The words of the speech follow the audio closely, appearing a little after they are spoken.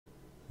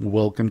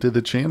Welcome to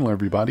the channel,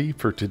 everybody.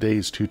 For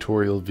today's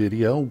tutorial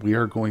video, we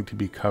are going to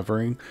be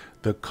covering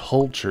the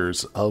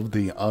cultures of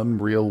the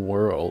Unreal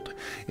world.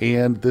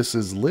 And this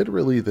is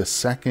literally the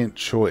second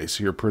choice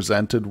you're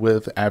presented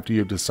with after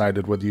you've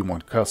decided whether you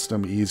want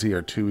custom, easy,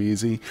 or too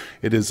easy.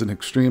 It is an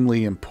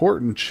extremely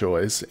important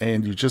choice,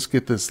 and you just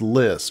get this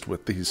list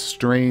with these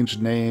strange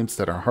names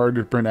that are hard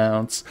to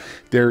pronounce.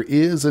 There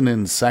is an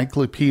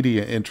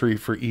encyclopedia entry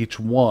for each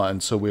one,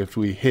 so if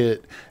we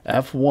hit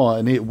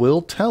F1, it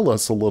will tell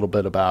us a little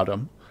bit about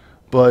them.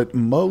 But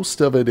most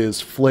of it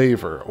is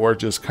flavor, or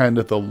just kind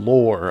of the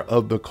lore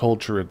of the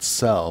culture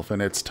itself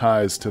and its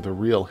ties to the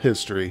real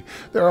history.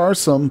 There are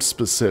some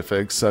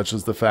specifics, such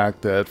as the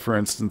fact that, for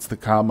instance, the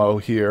Kaumo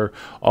here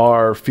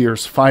are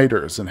fierce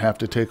fighters and have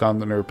to take on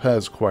the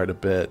Nerpez quite a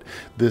bit.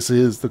 This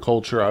is the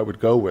culture I would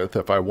go with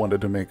if I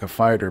wanted to make a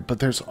fighter, but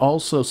there's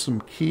also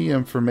some key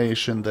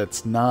information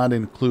that's not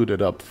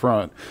included up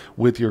front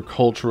with your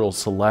cultural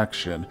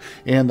selection,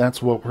 and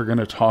that's what we're going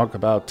to talk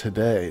about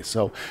today.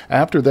 So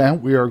after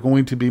that, we are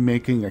going to be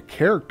making a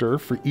character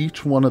for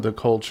each one of the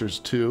cultures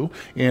too,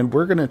 and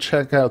we're going to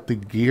check out the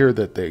gear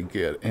that they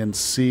get and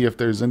see if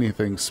there's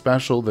anything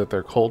special that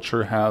their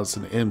culture has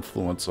an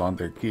influence on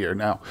their gear.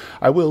 Now,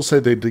 I will say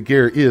that the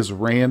gear is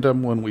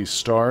random when we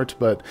start,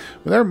 but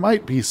there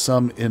might be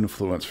some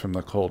influence from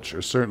the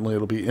culture. Certainly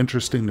it'll be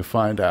interesting to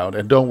find out,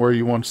 and don't worry,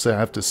 you won't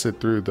have to sit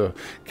through the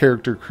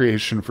character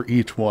creation for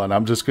each one.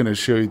 I'm just going to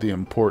show you the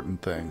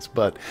important things.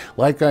 But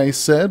like I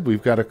said,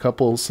 we've got a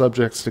couple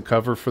subjects to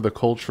cover for the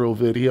cultural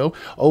video.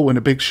 Oh, and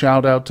a big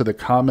shout out to the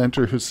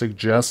commenter who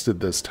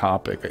suggested this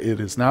topic. It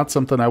is not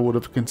something I would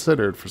have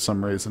considered for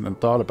some reason and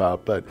thought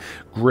about, but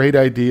great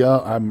idea.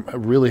 I'm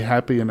really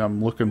happy and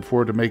I'm looking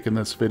forward to making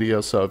this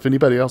video. So if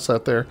anybody else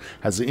out there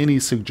has any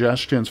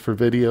suggestions for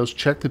videos,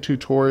 check the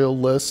tutorial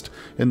list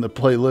in the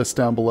playlist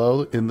down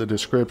below in the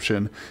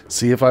description.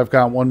 See if I've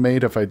got one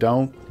made. If I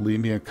don't, leave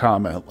me a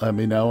comment. Let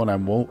me know and I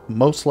won't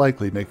most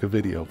likely make a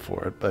video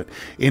for it. But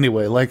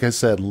anyway, like I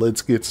said,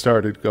 let's get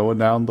started going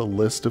down the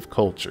list of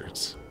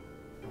cultures.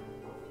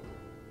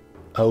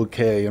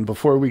 Okay, and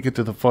before we get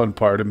to the fun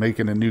part of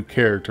making a new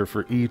character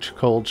for each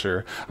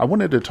culture, I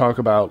wanted to talk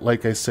about,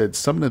 like I said,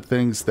 some of the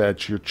things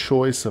that your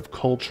choice of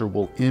culture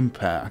will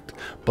impact,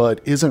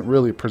 but isn't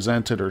really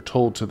presented or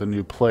told to the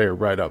new player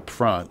right up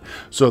front.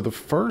 So the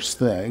first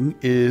thing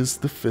is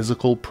the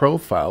physical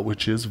profile,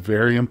 which is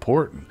very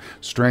important.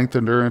 Strength,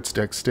 endurance,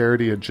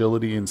 dexterity,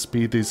 agility, and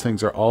speed, these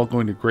things are all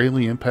going to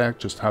greatly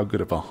impact just how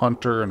good of a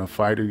hunter and a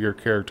fighter your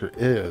character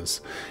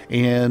is.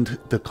 And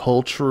the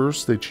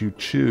cultures that you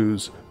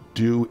choose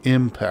do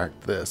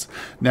impact this.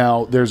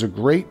 Now, there's a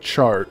great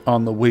chart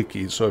on the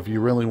wiki, so if you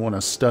really want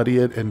to study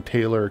it and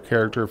tailor a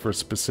character for a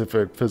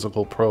specific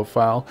physical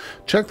profile,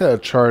 check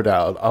that chart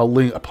out.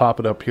 I'll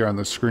pop it up here on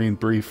the screen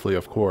briefly,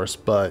 of course,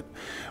 but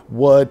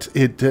what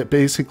it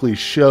basically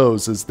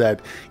shows is that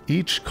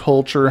each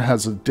culture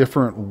has a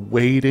different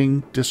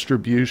weighting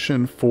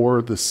distribution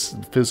for the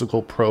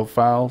physical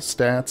profile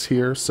stats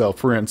here. So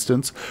for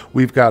instance,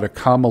 we've got a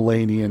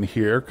Kamolanian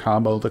here,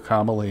 Kaumo the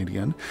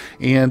Kamolanian,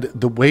 and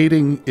the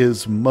weighting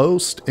is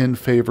most in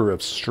favor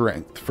of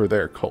strength for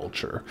their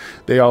culture.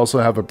 They also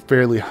have a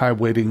fairly high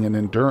weighting in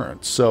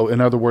endurance. So in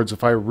other words,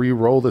 if I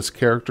re-roll this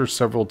character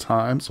several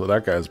times, well,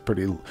 that guy's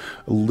pretty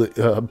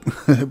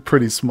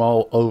pretty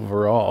small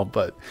overall,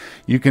 but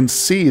you can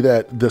see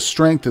that the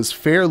strength is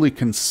fairly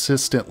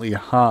consistently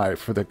high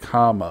for the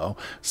Kaumo.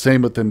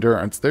 Same with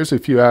endurance. There's a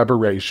few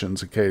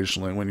aberrations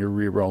occasionally when you're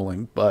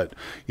re-rolling, but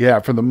yeah,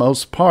 for the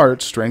most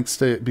part,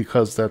 strength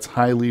because that's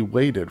highly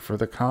weighted for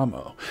the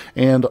Kaumo.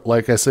 And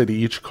like I said,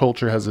 each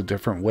culture has a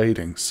different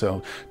weighting,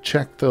 so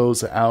check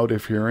those out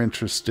if you're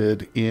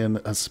interested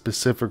in a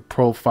specific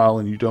profile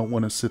and you don't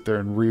want to sit there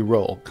and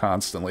re-roll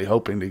constantly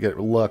hoping to get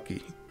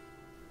lucky.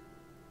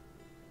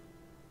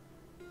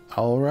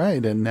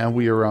 Alright, and now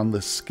we are on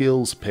the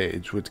skills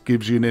page, which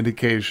gives you an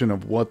indication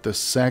of what the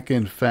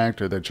second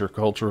factor that your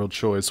cultural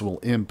choice will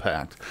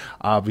impact.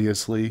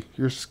 Obviously,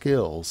 your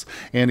skills.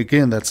 And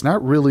again, that's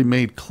not really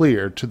made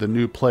clear to the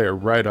new player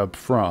right up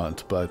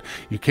front, but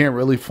you can't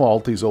really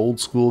fault these old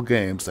school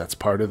games. That's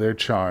part of their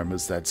charm,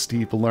 is that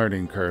steep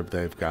learning curve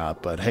they've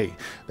got. But hey,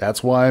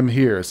 that's why I'm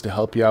here, is to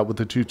help you out with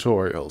the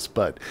tutorials.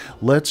 But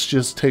let's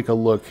just take a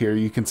look here.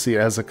 You can see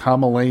as a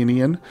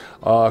Kamolanian,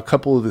 a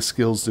couple of the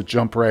skills that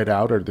jump right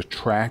out are the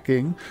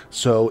tracking.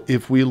 So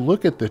if we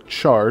look at the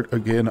chart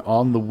again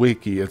on the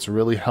wiki, it's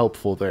really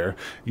helpful there.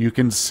 You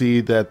can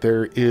see that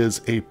there is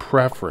a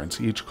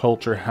preference. Each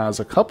culture has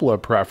a couple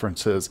of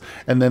preferences,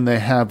 and then they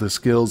have the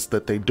skills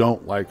that they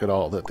don't like at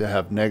all, that they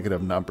have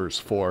negative numbers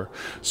for.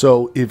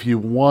 So if you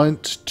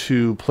want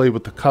to play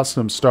with the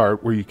custom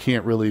start where you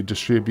can't really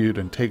distribute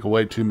and take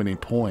away too many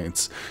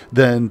points,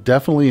 then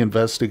definitely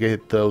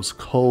investigate those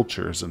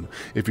cultures. And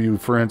if you,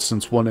 for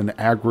instance, want an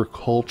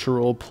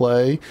agricultural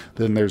play,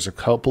 then there's a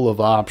couple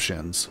of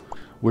options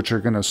which are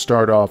going to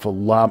start off a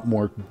lot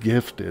more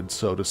gifted,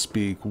 so to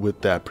speak, with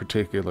that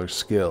particular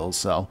skill.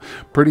 So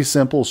pretty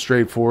simple,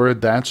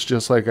 straightforward. That's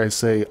just, like I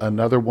say,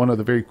 another one of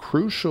the very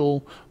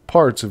crucial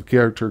parts of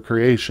character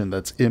creation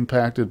that's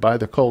impacted by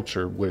the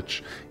culture,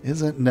 which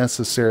isn't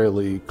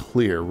necessarily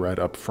clear right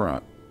up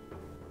front.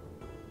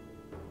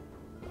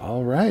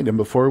 All right, and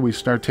before we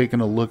start taking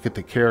a look at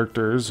the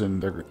characters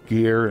and their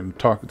gear and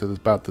talk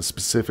about the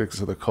specifics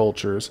of the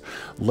cultures,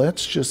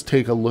 let's just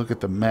take a look at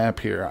the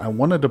map here. I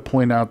wanted to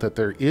point out that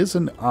there is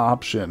an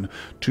option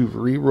to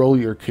re-roll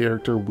your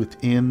character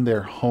within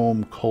their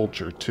home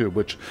culture too,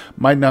 which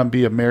might not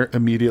be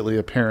immediately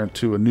apparent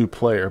to a new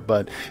player,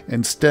 but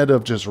instead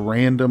of just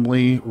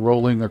randomly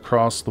rolling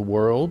across the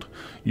world,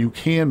 you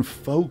can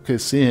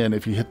focus in,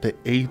 if you hit the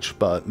H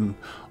button,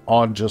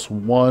 on just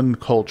one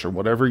culture,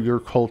 whatever your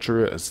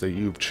culture is that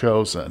you've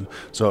chosen.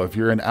 So if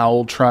you're an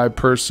owl tribe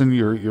person,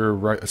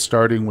 you're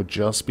starting with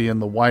just being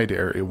the white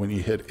area when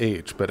you hit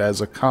H. But as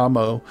a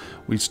Kaumo,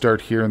 we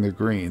start here in the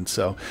green.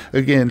 So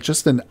again,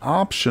 just an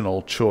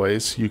optional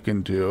choice you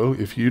can do.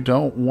 If you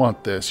don't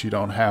want this, you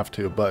don't have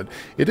to, but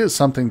it is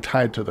something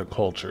tied to the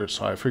culture,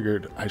 so I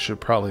figured I should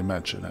probably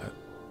mention it.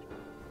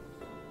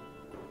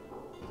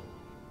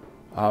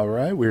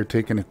 Alright, we're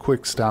taking a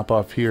quick stop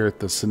off here at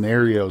the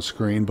scenario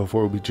screen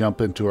before we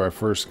jump into our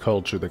first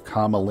culture, the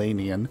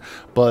Kamalainian.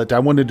 But I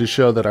wanted to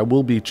show that I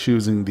will be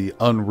choosing the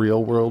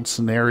Unreal World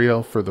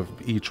scenario for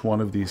each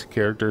one of these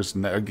characters.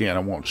 And again,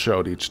 I won't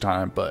show it each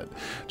time, but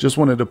just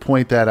wanted to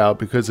point that out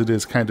because it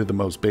is kind of the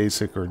most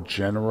basic or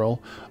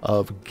general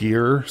of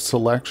gear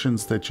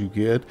selections that you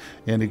get.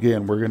 And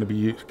again, we're going to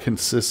be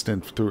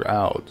consistent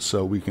throughout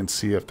so we can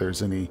see if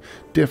there's any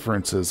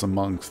differences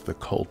amongst the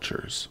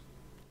cultures.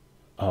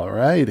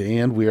 Alright,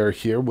 and we are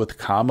here with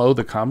Kaumo,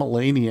 the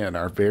Kamalainian,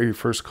 our very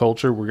first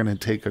culture we're going to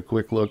take a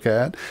quick look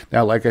at.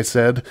 Now, like I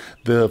said,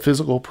 the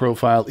physical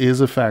profile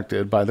is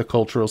affected by the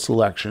cultural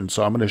selection,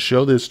 so I'm going to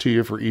show this to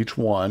you for each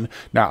one.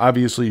 Now,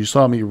 obviously, you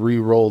saw me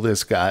re-roll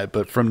this guy,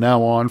 but from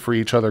now on, for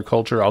each other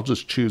culture, I'll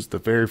just choose the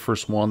very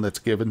first one that's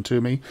given to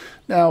me.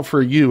 Now,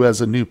 for you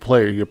as a new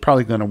player, you're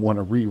probably going to want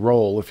to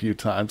re-roll a few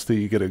times till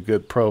you get a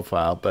good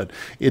profile, but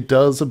it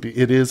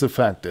is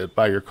affected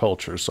by your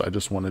culture, so I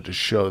just wanted to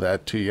show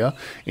that to you.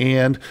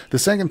 And the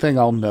second thing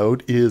I'll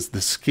note is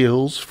the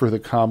skills for the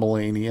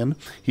Kamalainian.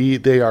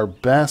 They are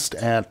best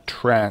at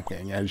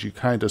tracking, as you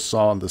kind of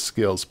saw on the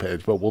skills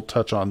page, but we'll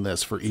touch on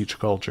this for each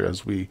culture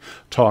as we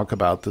talk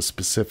about the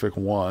specific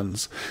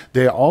ones.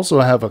 They also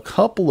have a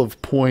couple of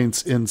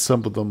points in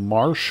some of the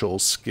martial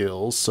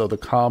skills, so the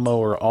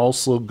Kaumo are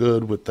also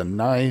good with the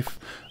knife,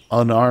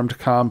 unarmed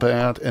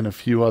combat, and a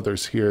few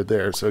others here or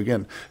there. So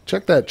again,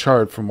 check that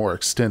chart for more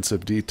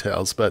extensive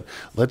details, but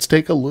let's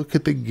take a look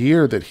at the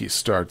gear that he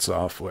starts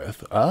off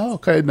with. Oh,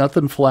 okay,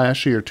 nothing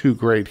flashy or too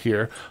great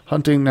here.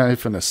 Hunting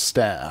knife and a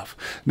staff.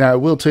 Now, I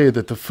will tell you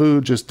that the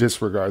food, just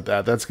disregard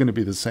that. That's going to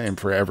be the same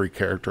for every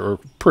character, or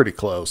pretty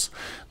close.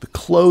 The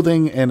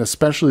clothing, and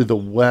especially the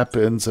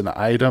weapons and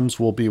items,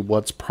 will be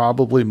what's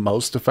probably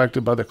most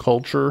affected by the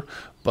culture.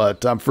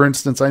 But for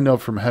instance, I know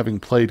from having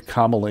played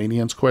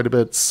Kamalainians quite a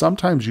bit,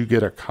 sometimes you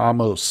get a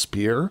Kaumo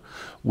spear,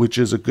 which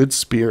is a good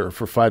spear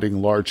for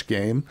fighting large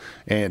game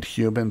and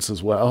humans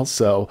as well.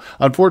 So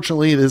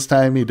unfortunately, this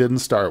time he didn't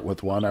start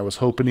with one. I was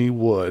hoping he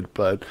would,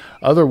 but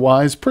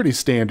otherwise, pretty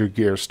standard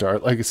gear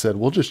start. Like I said,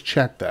 we'll just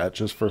check that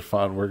just for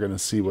fun. We're going to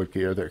see what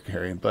gear they're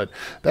carrying. But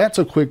that's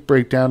a quick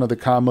breakdown of the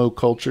Kaumo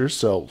culture.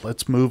 So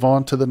let's move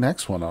on to the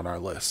next one on our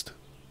list.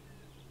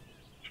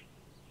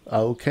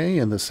 Okay,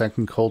 and the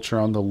second culture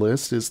on the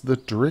list is the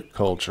Driik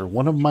culture,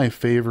 one of my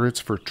favorites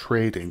for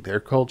trading. Their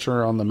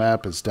culture on the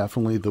map is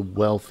definitely the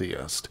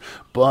wealthiest,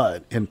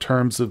 but in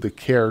terms of the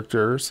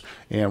characters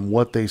and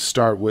what they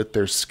start with,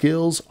 their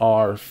skills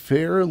are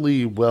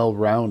fairly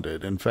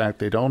well-rounded. In fact,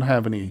 they don't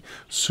have any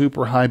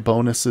super high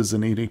bonuses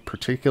in any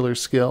particular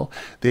skill.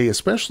 They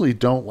especially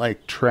don't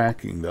like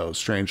tracking, though,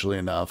 strangely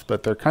enough,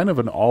 but they're kind of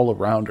an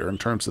all-arounder in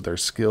terms of their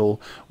skill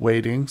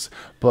weightings.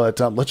 But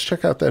let's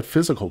check out that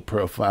physical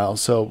profile.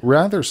 So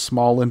rather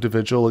small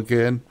individual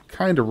again,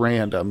 kind of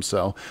random,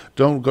 so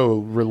don't go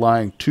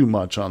relying too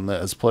much on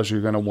this. Plus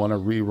you're going to want to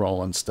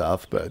re-roll and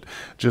stuff, but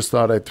just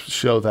thought I'd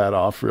show that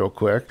off real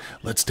quick.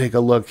 Let's take a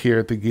look here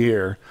at the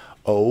gear.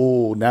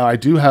 Oh, now I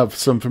do have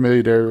some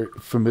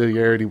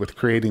familiarity with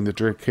creating the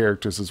Driik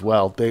characters as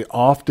well. They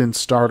often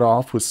start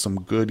off with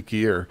some good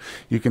gear.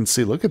 You can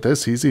see, look at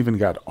this, he's even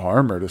got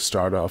armor to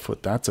start off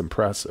with. That's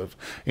impressive.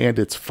 And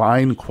it's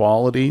fine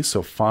quality,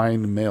 so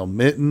fine mail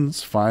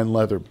mittens, fine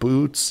leather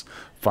boots,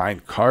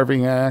 fine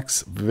carving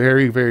axe,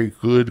 very, very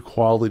good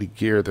quality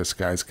gear this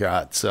guy's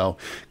got. So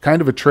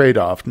kind of a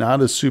trade-off.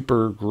 Not a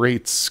super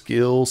great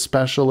skill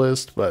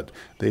specialist, but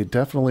they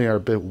definitely are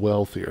a bit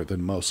wealthier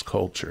than most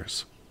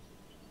cultures.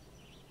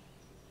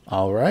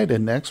 All right,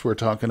 and next we're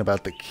talking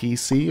about the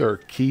Kiesse or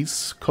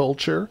Kiesse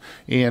culture.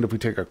 And if we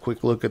take a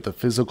quick look at the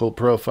physical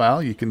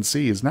profile, you can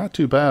see he's not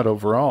too bad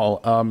overall.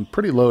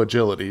 Pretty low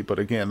agility, but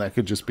again, that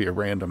could just be a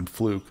random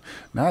fluke.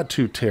 Not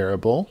too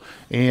terrible.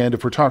 And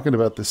if we're talking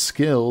about the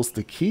skills,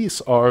 the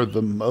Kiesse are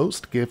the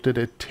most gifted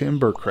at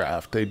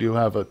timbercraft. They do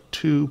have a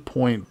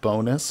 2-point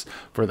bonus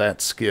for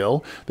that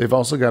skill. They've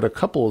also got a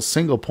couple of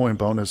single-point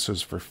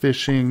bonuses for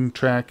fishing,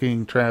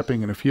 tracking,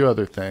 trapping, and a few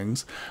other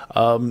things.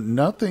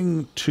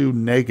 Nothing too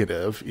negative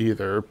negative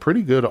either.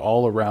 Pretty good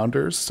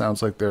all-arounders.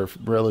 Sounds like they're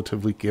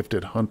relatively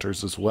gifted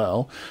hunters as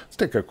well. Let's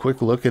take a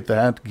quick look at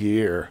that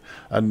gear.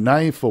 A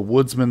knife, a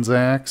woodsman's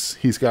axe.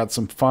 He's got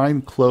some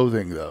fine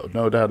clothing, though,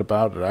 no doubt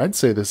about it. I'd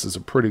say this is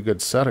a pretty good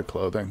set of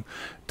clothing.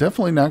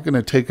 Definitely not going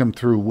to take him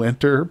through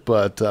winter,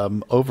 but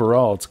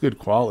overall, it's good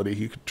quality.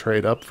 He could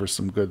trade up for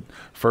some good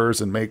furs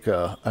and make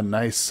a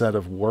nice set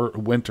of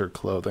winter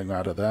clothing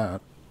out of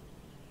that.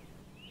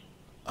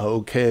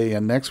 Okay,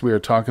 and next we are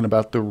talking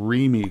about the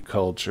Reemi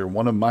culture,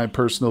 one of my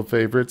personal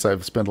favorites.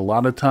 I've spent a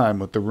lot of time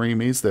with the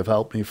Reemis. They've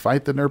helped me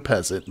fight the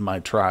Nerpesit in my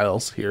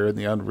trials here in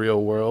the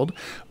Unreal world.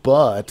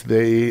 But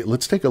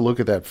let's take a look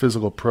at that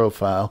physical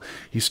profile.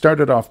 He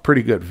started off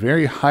pretty good,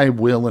 very high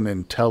will and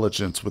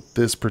intelligence with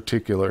this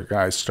particular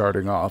guy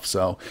starting off,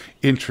 so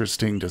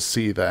interesting to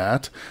see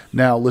that.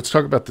 Now, let's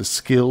talk about the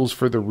skills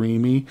for the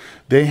Reemi.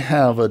 They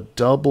have a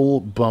double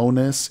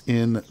bonus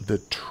in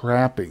the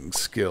trapping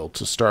skill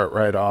to start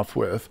right off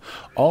with.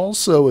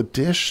 Also,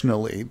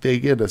 additionally, they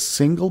get a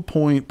single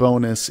point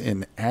bonus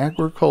in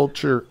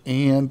agriculture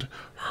and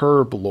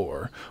herb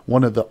lore,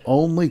 one of the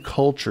only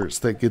cultures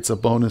that gets a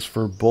bonus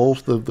for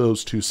both of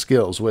those two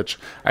skills, which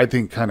I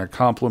think kind of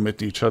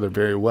complement each other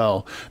very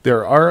well.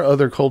 There are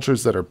other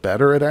cultures that are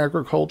better at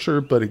agriculture,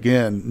 but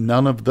again,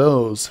 none of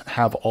those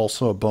have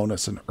also a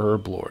bonus in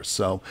herb lore.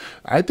 So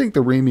I think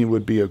the Reemi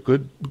would be a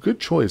good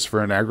choice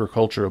for an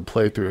agricultural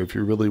playthrough if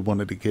you really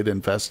wanted to get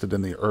invested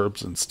in the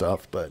herbs and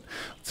stuff. But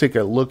let's take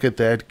a look at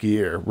that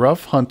gear.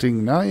 Rough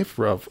hunting knife,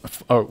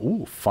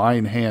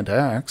 fine hand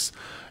axe,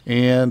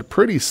 and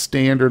pretty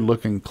standard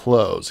looking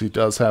clothes. He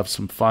does have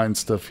some fine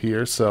stuff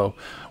here, so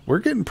we're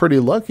getting pretty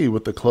lucky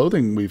with the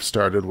clothing we've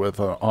started with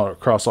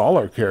across all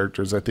our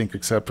characters, I think,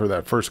 except for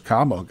that first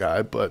Kaumo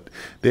guy. But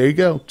there you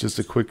go, just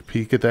a quick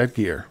peek at that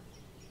gear.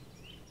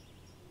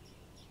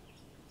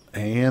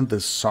 And the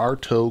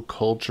Sarto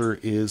culture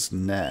is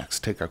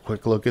next. Take a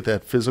quick look at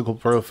that physical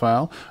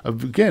profile.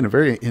 Again, a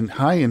very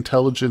high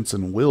intelligence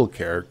and will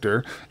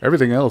character.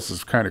 Everything else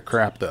is kind of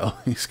crap, though.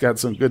 He's got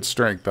some good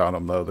strength on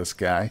him, though, this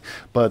guy.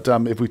 But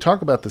if we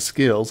talk about the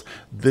skills,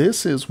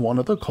 this is one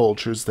of the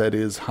cultures that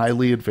is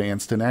highly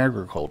advanced in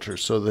agriculture.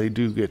 So they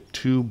do get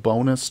 2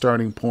 bonus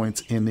starting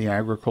points in the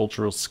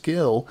agricultural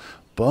skill,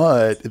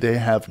 but they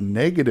have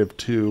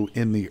 -2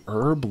 in the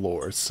herb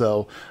lore.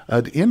 So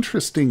an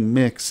interesting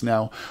mix.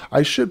 Now,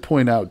 I should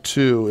point out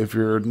too, if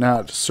you're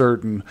not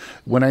certain,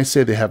 when I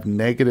say they have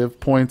negative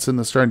points in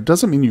the start, it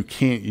doesn't mean you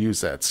can't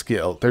use that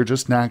skill. They're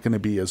just not going to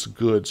be as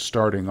good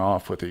starting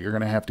off with it. You're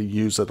going to have to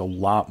use it a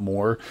lot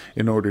more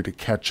in order to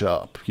catch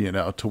up, you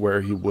know, to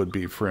where he would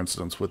be, for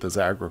instance, with his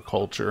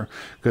agriculture,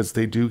 because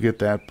they do get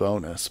that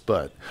bonus.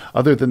 But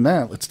other than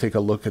that, let's take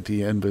a look at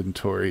the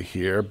inventory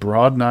here.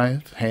 Broad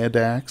knife, hand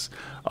axe.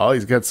 Oh,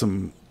 he's got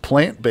some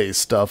plant-based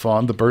stuff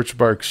on. The birch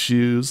bark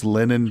shoes,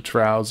 linen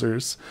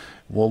trousers,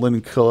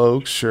 woolen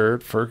cloak,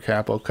 shirt, fur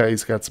cap. Okay,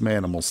 he's got some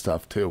animal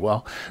stuff too.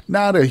 Well,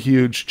 not a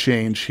huge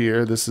change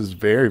here. This is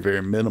very,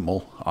 very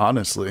minimal,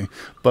 honestly.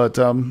 But,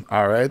 all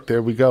right,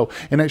 there we go.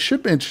 And I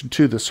should mention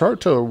too, the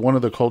Sarto are one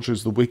of the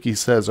cultures the wiki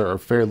says are a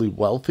fairly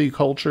wealthy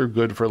culture,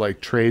 good for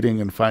like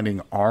trading and finding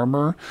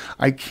armor.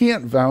 I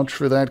can't vouch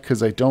for that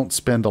because I don't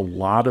spend a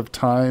lot of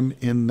time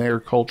in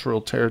their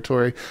cultural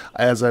territory.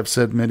 As I've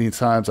said many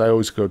times, I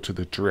always go to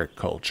the Driik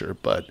culture,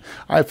 but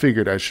I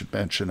figured I should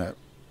mention it.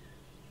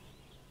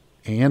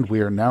 And we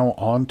are now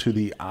on to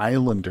the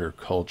Islander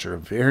culture.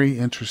 Very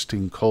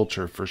interesting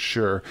culture for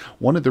sure.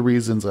 One of the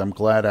reasons I'm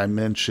glad I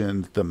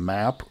mentioned the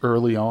map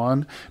early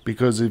on,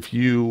 because if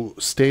you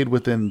stayed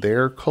within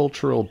their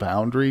cultural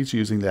boundaries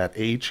using that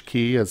H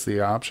key as the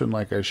option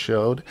like I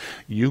showed,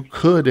 you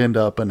could end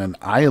up in an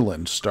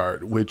island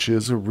start, which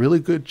is a really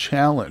good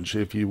challenge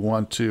if you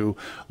want to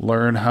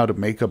learn how to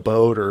make a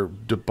boat or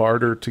to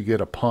barter to get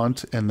a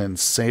punt and then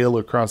sail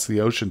across the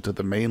ocean to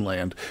the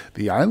mainland.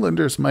 The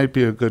Islanders might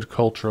be a good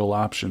cultural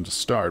option to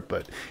start.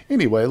 But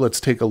anyway, let's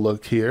take a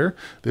look here.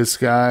 This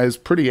guy's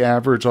pretty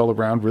average all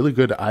around, really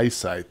good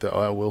eyesight though,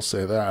 I will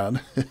say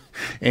that.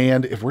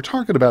 And if we're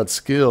talking about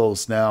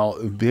skills now,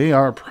 they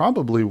are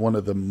probably one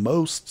of the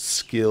most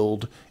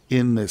skilled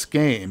in this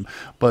game,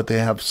 but they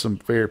have some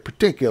very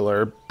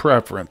particular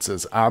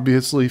preferences.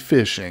 Obviously,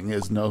 fishing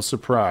is no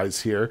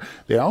surprise here.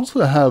 They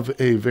also have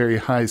a very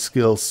high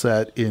skill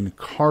set in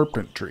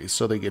carpentry,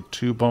 so they get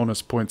 2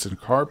 bonus points in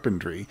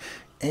carpentry.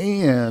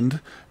 And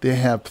they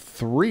have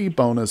 3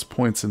 bonus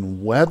points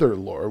in weather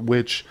lore,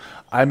 which,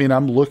 I mean,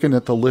 I'm looking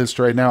at the list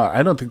right now.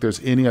 I don't think there's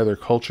any other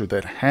culture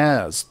that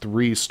has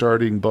 3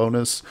 starting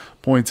bonus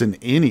points in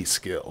any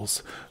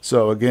skills.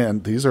 So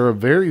again, these are a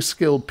very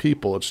skilled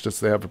people. It's just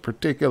they have a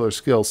particular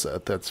skill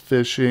set that's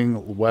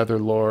fishing, weather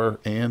lore,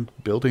 and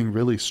building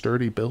really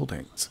sturdy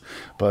buildings.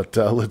 But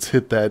let's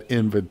hit that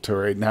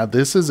inventory. Now,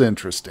 this is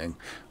interesting.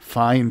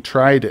 fine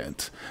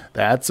trident.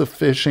 That's a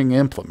fishing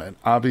implement.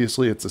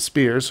 Obviously, it's a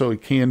spear, so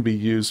it can be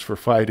used for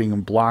fighting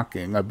and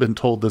blocking. I've been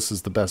told this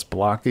is the best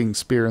blocking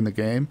spear in the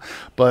game,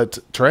 but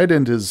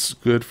trident is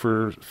good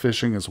for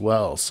fishing as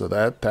well. So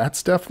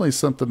that's definitely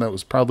something that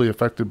was probably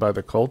affected by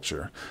the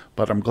culture.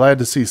 But I'm glad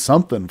to see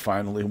something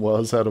finally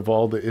was out of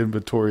all the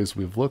inventories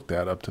we've looked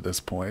at up to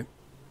this point.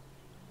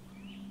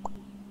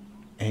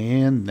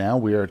 And now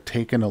we are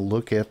taking a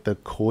look at the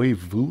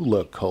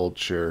Koivula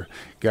culture.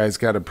 Guys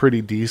got a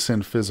pretty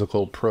decent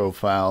physical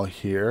profile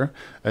here.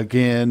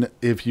 Again,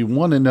 if you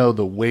want to know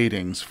the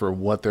weightings for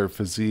what their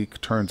physique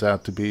turns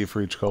out to be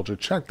for each culture,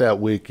 check that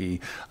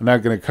wiki. I'm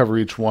not going to cover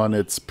each one.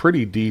 It's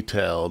pretty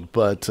detailed,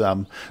 but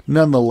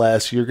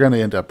nonetheless, you're going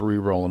to end up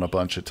re-rolling a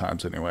bunch of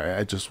times anyway.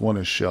 I just want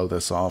to show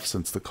this off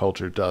since the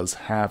culture does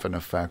have an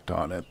effect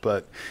on it.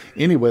 But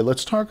anyway,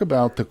 let's talk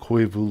about the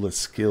Koivula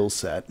skill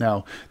set.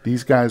 Now,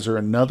 these guys are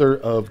another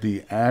of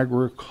the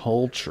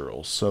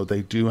agricultural, so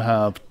they do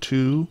have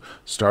 2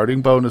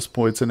 starting bonus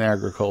points in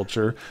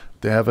agriculture.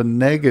 They have a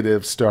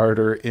negative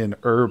starter in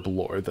herb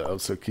lore, though,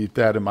 so keep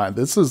that in mind.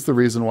 This is the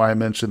reason why I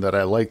mentioned that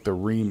I like the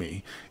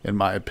Reemi, in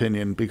my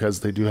opinion, because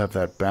they do have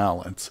that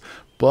balance.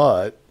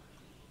 But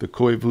the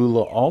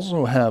Koivula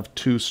also have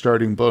 2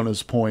 starting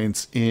bonus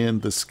points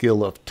in the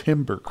skill of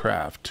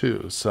timbercraft,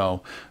 too,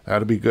 so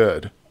that'll be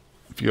good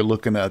if you're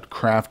looking at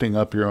crafting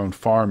up your own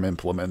farm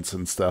implements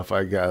and stuff,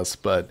 I guess.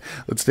 But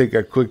let's take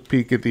a quick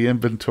peek at the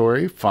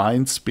inventory.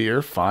 Fine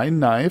spear, fine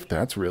knife.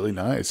 That's really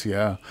nice,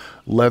 yeah.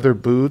 Leather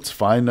boots,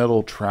 fine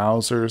nettle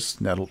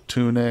trousers, nettle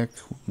tunic,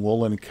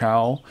 woolen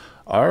cowl.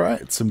 All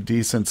right, some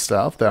decent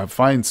stuff. That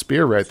fine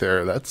spear right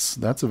there, that's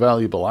a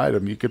valuable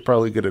item. You could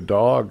probably get a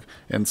dog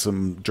and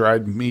some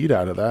dried meat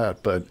out of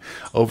that. But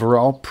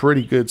overall,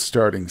 pretty good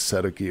starting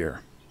set of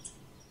gear.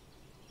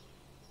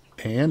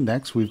 And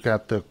next we've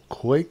got the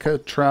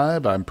Kuikka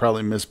tribe. I'm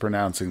probably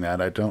mispronouncing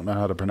that. I don't know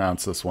how to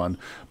pronounce this one.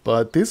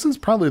 But this is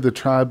probably the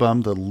tribe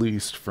I'm the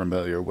least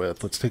familiar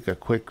with. Let's take a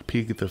quick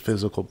peek at the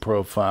physical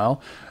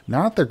profile.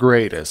 Not the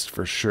greatest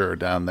for sure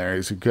down there.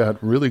 He's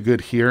got really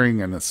good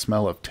hearing and a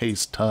smell of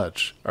taste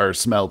touch. Or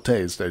smell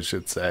taste, I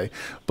should say.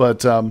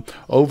 But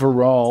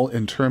overall,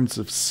 in terms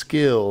of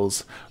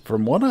skills,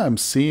 from what I'm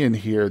seeing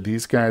here,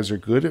 these guys are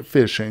good at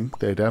fishing.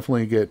 They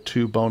definitely get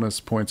 2 bonus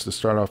points to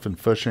start off in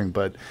fishing,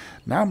 but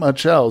not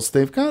much else.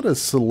 They've got a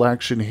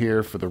selection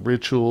here for the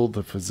ritual,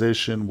 the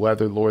physician,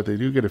 weather lore. They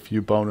do get a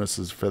few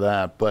bonuses for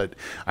that, but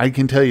I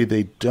can tell you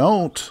they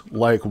don't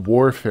like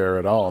warfare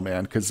at all,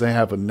 man, because they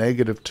have a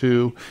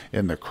 -2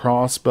 in the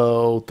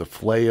crossbow, the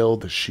flail,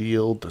 the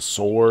shield, the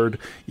sword.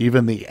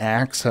 Even the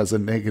axe has a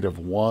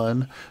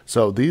 -1.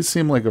 So these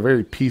seem like a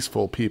very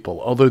peaceful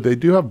people, although they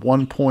do have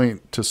 1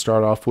 point to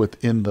start off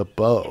with in the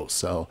bow,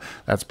 so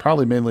that's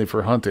probably mainly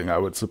for hunting, I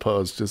would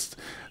suppose. Just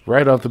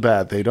right off the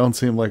bat, they don't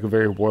seem like a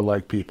very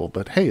warlike people,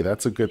 but hey,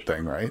 that's a good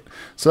thing, right?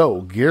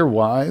 So gear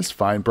wise,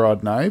 fine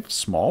broad knife,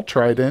 small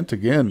trident,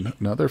 again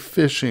another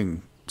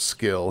fishing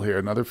skill here,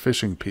 another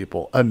fishing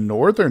people. A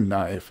northern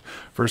knife,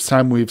 first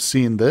time we've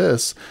seen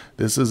this.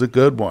 This is a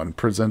good one,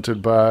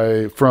 presented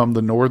from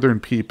the northern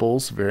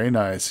peoples. Very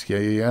nice.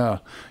 Yeah.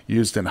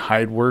 Used in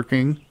hide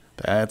working.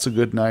 That's a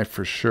good knife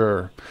for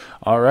sure.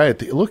 All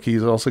right, look,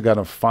 he's also got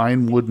a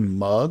fine wooden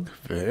mug.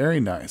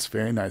 Very nice,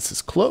 very nice.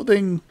 His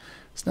clothing,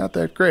 it's not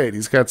that great.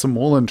 He's got some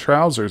woolen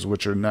trousers,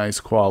 which are nice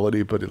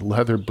quality, but his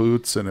leather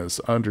boots and his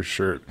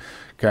undershirt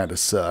kind of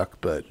suck.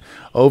 But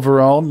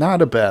overall,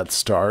 not a bad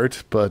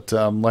start. But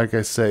like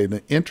I say, an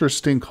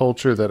interesting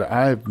culture that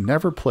I've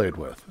never played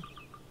with.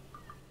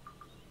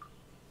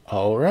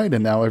 All right,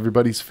 and now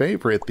everybody's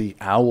favorite, the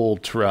Owl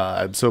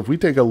Tribe. So if we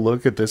take a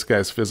look at this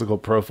guy's physical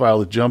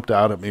profile, it jumped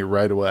out at me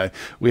right away.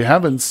 We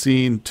haven't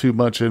seen too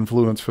much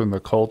influence from the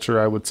culture,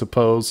 I would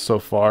suppose, so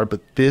far,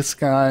 but this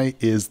guy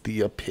is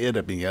the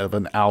epitome of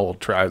an Owl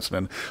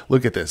Tribesman.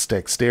 Look at this,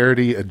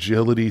 dexterity,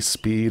 agility,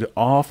 speed,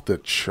 off the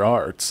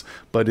charts,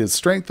 but his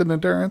strength and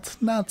endurance,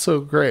 not so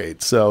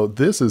great. So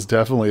this is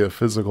definitely a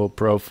physical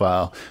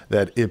profile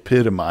that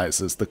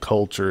epitomizes the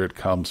culture it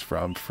comes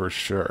from, for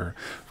sure.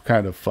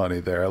 Kind of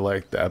funny there. I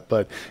like that.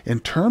 But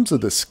in terms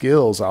of the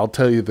skills, I'll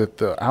tell you that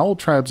the Owl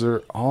Tribes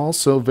are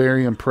also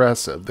very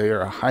impressive. They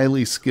are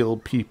highly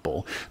skilled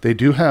people. They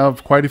do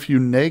have quite a few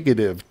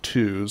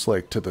 -2s,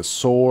 like to the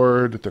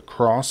sword, the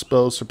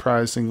crossbow,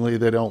 surprisingly,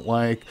 they don't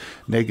like.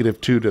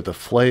 -2 to the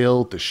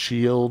flail, the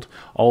shield.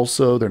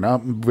 Also, they're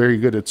not very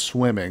good at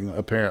swimming,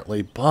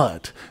 apparently,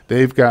 but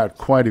they've got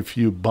quite a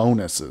few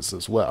bonuses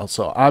as well.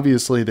 So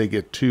obviously, they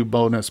get 2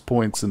 bonus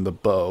points in the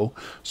bow,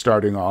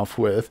 starting off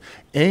with,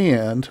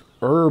 and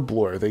herb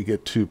lore, they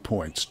get 2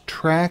 points.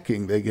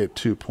 Tracking, they get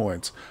 2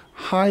 points.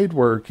 hide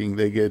working,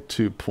 they get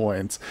 2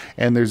 points.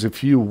 And there's a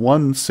few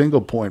 1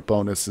 single point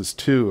bonuses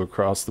too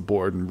across the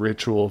board in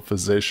ritual,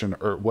 physician,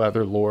 or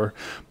weather lore.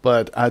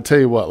 But I tell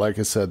you what, like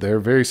I said, they're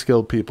very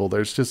skilled people.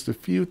 There's just a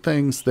few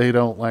things they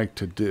don't like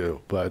to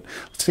do. But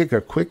let's take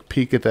a quick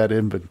peek at that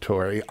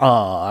inventory.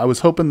 I was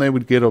hoping they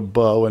would get a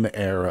bow and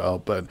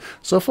arrow, but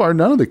so far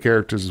none of the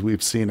characters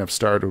we've seen have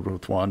started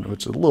with one,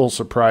 which is a little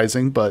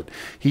surprising. But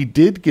he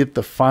did get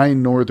the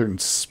fine northern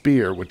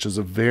spear, which is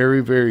a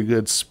very, very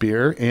good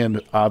spear,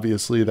 and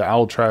obviously the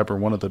Owl tribe are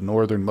one of the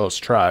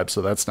northernmost tribes,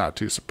 so that's not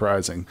too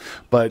surprising.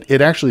 But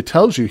it actually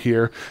tells you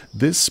here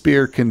this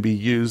spear can be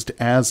used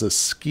as a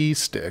ski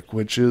stick,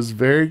 which is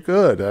very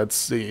good.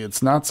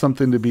 It's not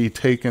something to be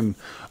taken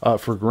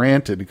for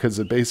granted, because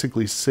it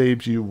basically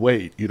saves you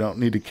weight. You don't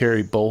need to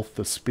carry both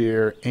the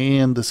spear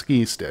and the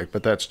ski stick,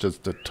 but that's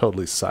just a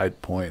totally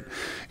side point.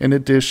 In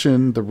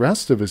addition, the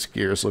rest of his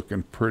gear is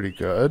looking pretty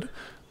good.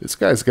 This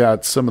guy's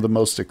got some of the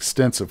most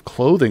extensive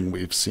clothing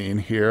we've seen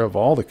here of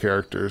all the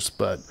characters,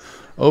 but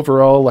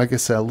overall, like I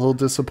said, a little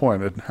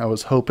disappointed. I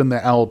was hoping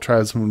the Owl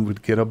Tribesman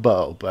would get a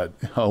bow, but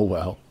oh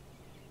well.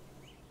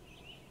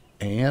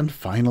 And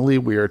finally,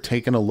 we are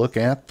taking a look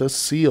at the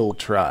Seal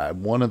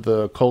Tribe, one of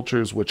the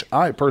cultures which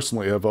I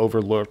personally have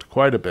overlooked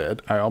quite a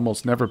bit. I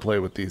almost never play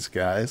with these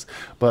guys,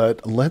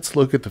 but let's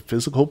look at the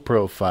physical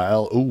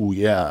profile. Oh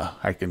yeah,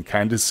 I can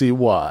kind of see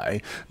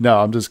why. No,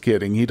 I'm just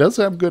kidding. He does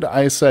have good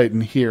eyesight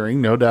and hearing,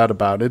 no doubt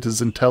about it.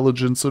 His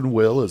intelligence and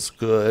will is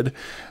good.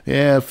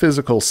 Yeah,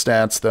 physical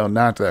stats, though,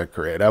 not that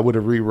great. I would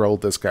have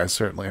re-rolled this guy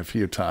certainly a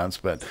few times,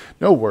 but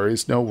no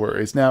worries, no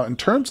worries. Now, in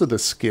terms of the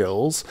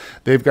skills,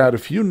 they've got a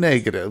few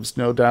negatives.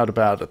 No doubt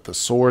about it. The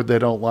sword they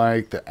don't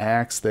like, the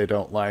axe they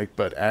don't like,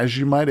 but as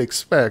you might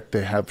expect,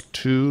 they have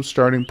 2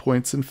 starting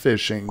points in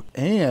fishing,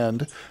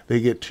 and they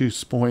get 2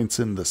 points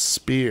in the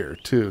spear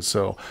too.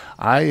 So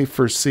I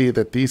foresee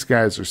that these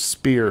guys are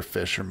spear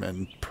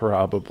fishermen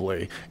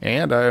probably,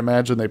 and I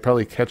imagine they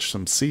probably catch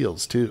some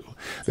seals too.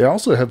 They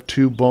also have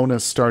 2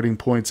 bonus starting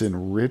points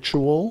in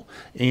ritual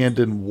and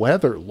in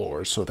weather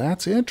lore, so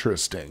that's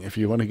interesting. If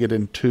you want to get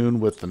in tune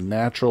with the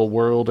natural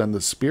world and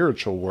the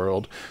spiritual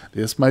world,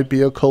 this might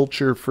be a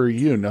culture for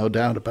you, no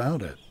doubt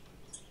about it.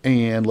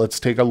 And let's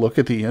take a look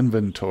at the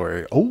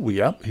inventory. Oh,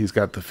 yep, he's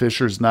got the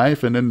fisher's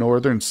knife and a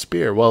northern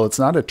spear. Well, it's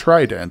not a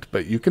trident,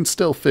 but you can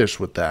still fish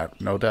with that,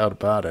 no doubt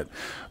about it.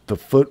 The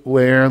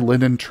footwear,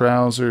 linen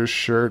trousers,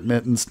 shirt,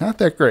 mittens, not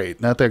that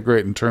great. Not that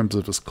great in terms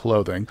of his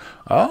clothing.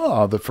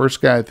 The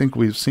first guy I think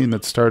we've seen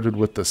that started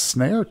with the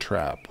snare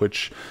trap,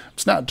 which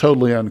it's not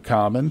totally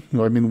uncommon.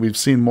 I mean, we've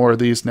seen more of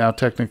these now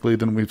technically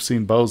than we've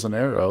seen bows and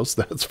arrows,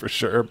 that's for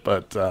sure.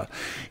 But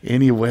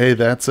anyway,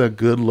 that's a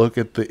good look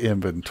at the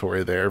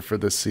inventory there for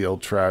the Seal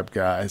Tribe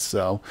guys.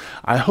 So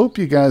I hope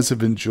you guys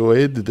have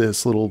enjoyed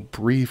this little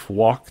brief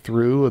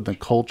walkthrough of the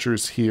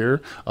cultures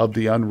here of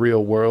the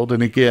Unreal world.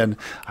 And again,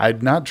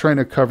 I'm not trying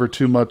to cover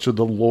too much of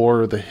the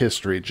lore or the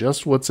history,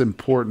 just what's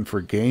important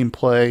for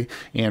gameplay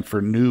and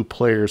for new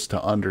players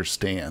to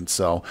understand.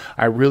 So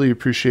I really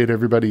appreciate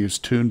everybody who's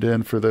tuned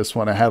in for this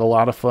one. I had a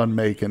lot of fun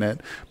making it.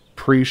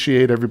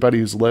 Appreciate everybody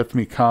who's left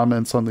me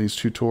comments on these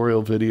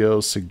tutorial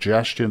videos.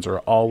 Suggestions are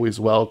always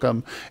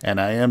welcome, and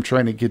I am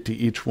trying to get to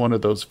each one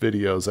of those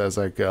videos as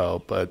I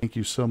go. But thank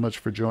you so much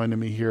for joining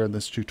me here in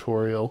this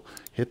tutorial.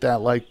 Hit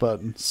that like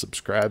button,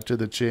 subscribe to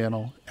the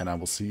channel, and I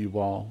will see you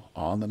all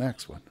on the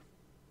next one.